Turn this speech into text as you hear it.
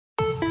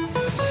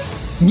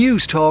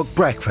News Talk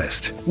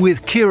Breakfast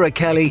with Ciara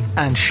Kelly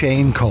and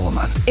Shane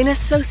Coleman. In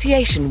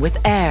association with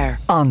AIR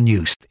On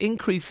News.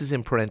 Increases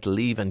in parental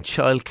leave and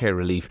childcare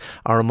relief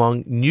are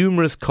among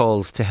numerous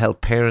calls to help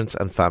parents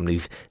and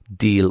families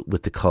deal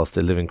with the cost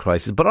of living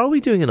crisis. But are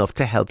we doing enough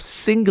to help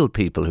single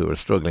people who are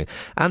struggling?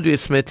 Andrea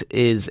Smith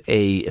is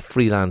a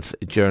freelance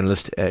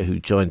journalist who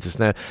joins us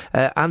now.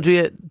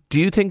 Andrea, do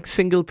you think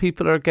single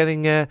people are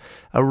getting a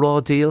raw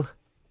deal?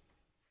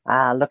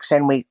 Look,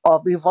 Shane, we've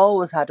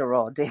always had a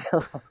raw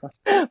deal.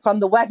 From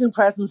the wedding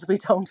presents we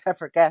don't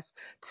ever get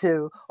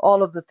to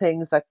all of the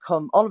things that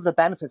come, all of the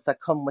benefits that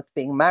come with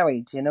being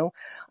married, you know.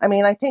 I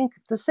mean, I think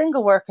the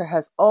single worker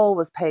has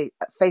always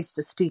faced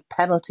a steep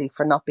penalty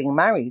for not being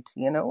married,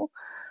 you know.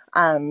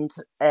 And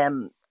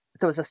there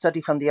was a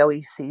study from the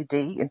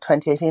OECD in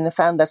 2018 that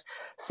found that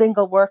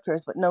single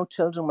workers with no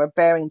children were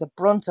bearing the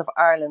brunt of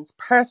Ireland's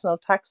personal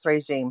tax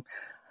regime.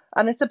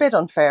 And it's a bit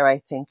unfair, I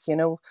think, you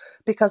know,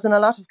 because in a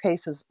lot of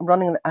cases,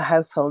 running a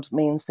household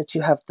means that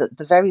you have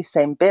the very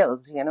same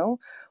bills, you know.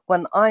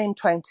 When I'm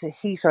trying to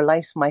heat or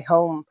light my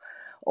home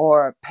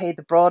or pay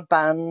the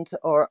broadband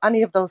or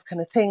any of those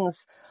kind of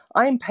things,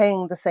 I'm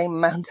paying the same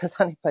amount as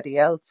anybody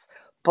else,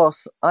 but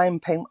I'm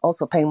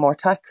also paying more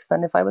tax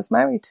than if I was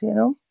married, you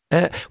know.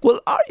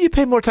 Well, are you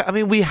paying more tax? I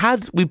mean, we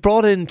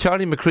brought in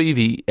Charlie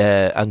McCreevy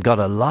and got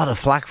a lot of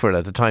flack for it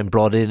at the time,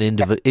 brought in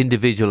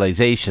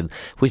individualisation,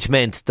 which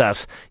meant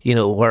that, you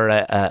know, where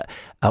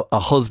a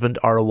husband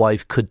or a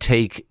wife could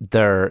take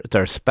their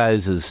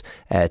spouse's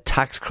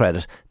tax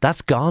credit,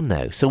 that's gone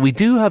now. So we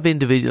do have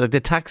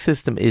the tax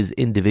system is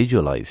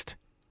individualised.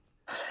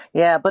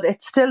 Yeah, but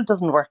it still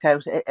doesn't work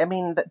out. I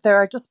mean, there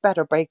are just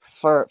better breaks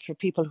for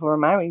people who are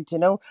married, you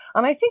know.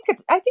 And I think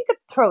it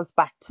throws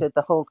back to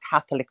the whole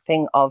Catholic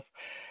thing of,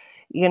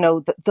 you know,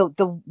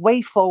 the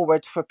way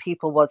forward for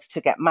people was to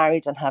get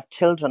married and have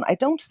children. I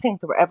don't think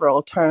there were ever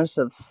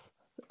alternatives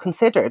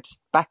considered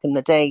back in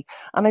the day,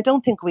 and I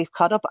don't think we've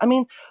caught up. I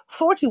mean,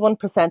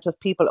 41% of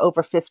people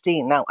over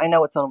 15. Now, I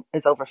know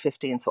it's over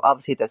 15, so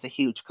obviously there's a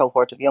huge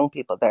cohort of young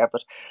people there.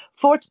 But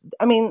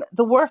the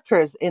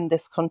workers in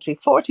this country,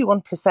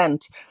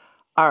 41%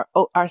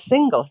 are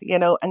single, you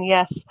know, and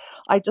yet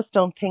I just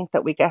don't think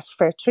that we get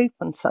fair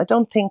treatment. I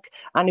don't think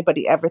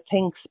anybody ever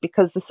thinks,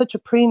 because there's such a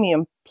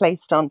premium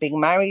placed on being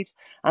married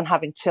and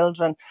having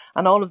children,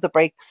 and all of the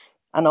breaks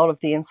and all of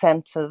the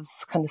incentives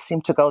kind of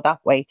seem to go that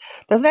way.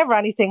 There's never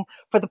anything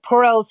for the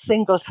poor old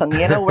singleton,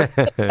 you know. We're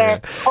sitting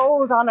there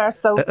cold on our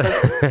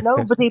sofas,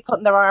 nobody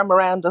putting their arm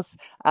around us,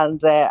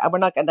 and we're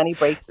not getting any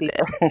breaks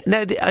either.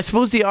 Now, I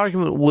suppose the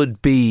argument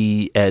would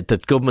be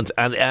that governments,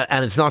 and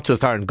it's not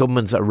just Ireland,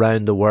 governments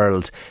around the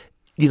world,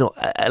 you know,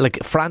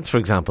 like France, for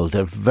example,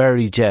 they're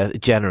very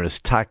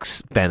generous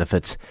tax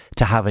benefits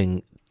to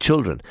having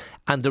children.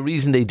 And the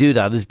reason they do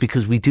that is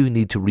because we do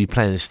need to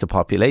replenish the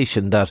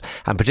population,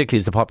 and particularly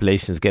as the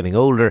population is getting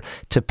older,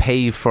 to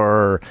pay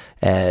for,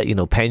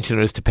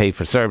 pensioners, to pay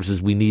for services.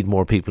 We need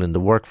more people in the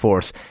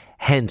workforce.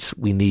 Hence,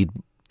 we need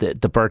the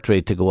birth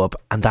rate to go up.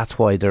 And that's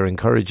why they're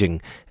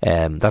encouraging,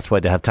 that's why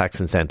they have tax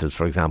incentives,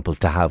 for example,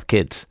 to have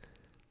kids.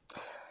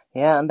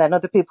 Yeah, and then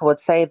other people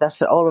would say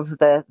that all of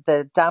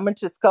the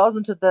damage it's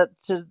causing to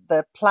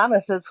the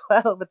planet as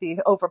well, with the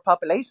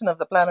overpopulation of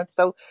the planet.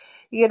 So,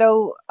 you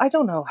know, I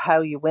don't know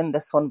how you win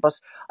this one, but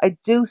I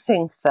do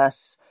think that,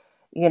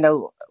 you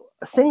know,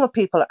 single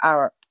people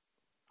are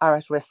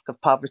at risk of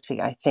poverty,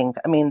 I think.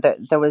 I mean,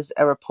 there was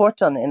a report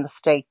done in the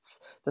States.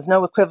 There's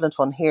no equivalent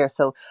one here.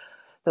 So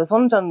there was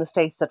one done in the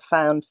States that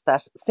found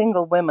that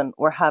single women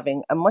were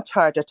having a much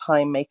harder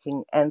time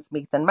making ends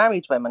meet than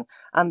married women,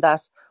 and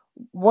that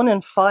 1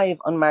 in 5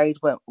 unmarried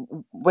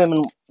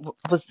women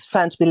was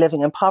found to be living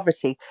in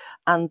poverty,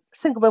 and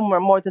single women were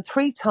more than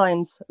 3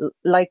 times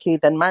likely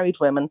than married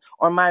women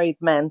or married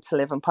men to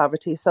live in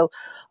poverty. So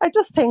I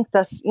just think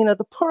that, you know,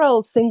 the poor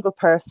old single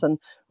person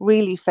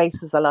really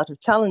faces a lot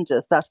of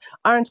challenges that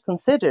aren't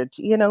considered,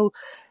 you know,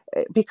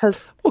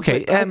 because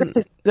okay,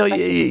 no,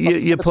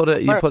 you put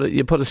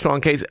a strong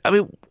case. I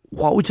mean,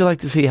 what would you like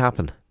to see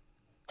happen?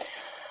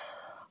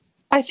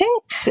 I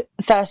think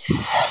that,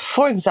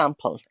 for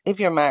example, if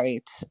you're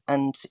married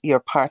and your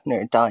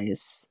partner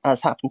dies,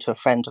 as happened to a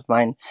friend of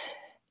mine,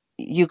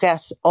 you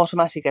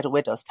automatically get a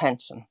widow's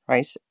pension,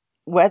 right?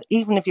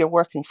 Even if you're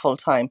working full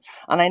time.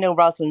 And I know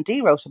Rosalind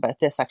D wrote about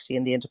this actually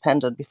in The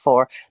Independent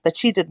before, that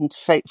she didn't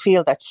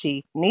feel that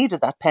she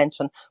needed that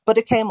pension, but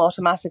it came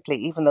automatically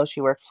even though she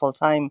worked full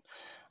time.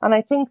 And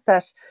I think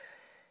that,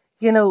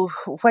 you know,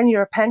 when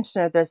you're a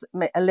pensioner, there's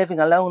a living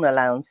alone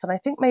allowance. And I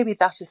think maybe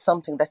that is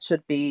something that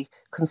should be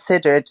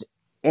considered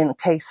in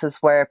cases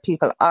where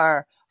people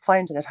are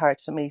finding it hard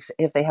to meet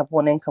if they have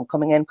one income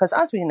coming in. Because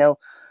as we know,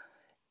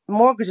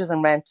 mortgages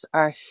and rent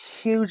are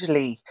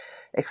hugely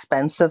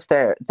expensive.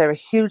 They're a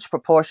huge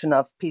proportion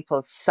of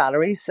people's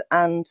salaries.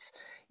 And,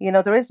 you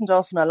know, there isn't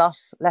often a lot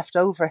left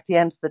over at the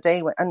end of the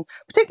day. And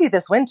particularly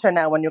this winter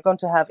now, when you're going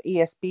to have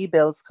ESB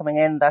bills coming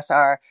in that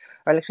are,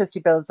 or electricity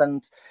bills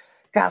and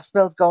gas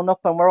bills going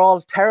up, and we're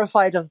all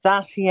terrified of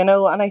that, you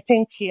know. And I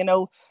think, you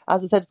know,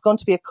 as I said, it's going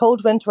to be a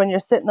cold winter when you're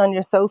sitting on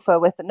your sofa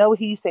with no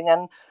heating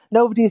and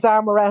nobody's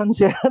arm around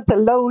you, the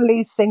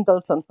lonely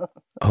singleton.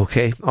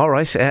 Okay, all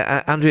right.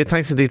 Andrea,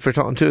 thanks indeed for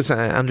talking to us.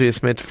 Andrea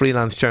Smith,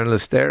 freelance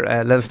journalist there.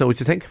 Let us know what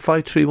you think.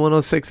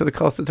 53106 at a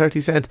cost of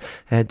 30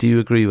 cents. Do you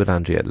agree with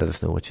Andrea? Let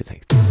us know what you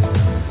think.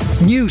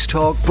 News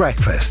Talk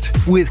Breakfast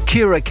with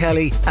Ciara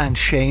Kelly and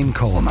Shane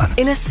Coleman.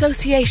 In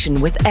association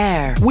with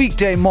AIR.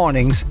 Weekday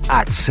mornings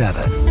at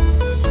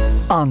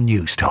 7 on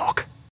News Talk.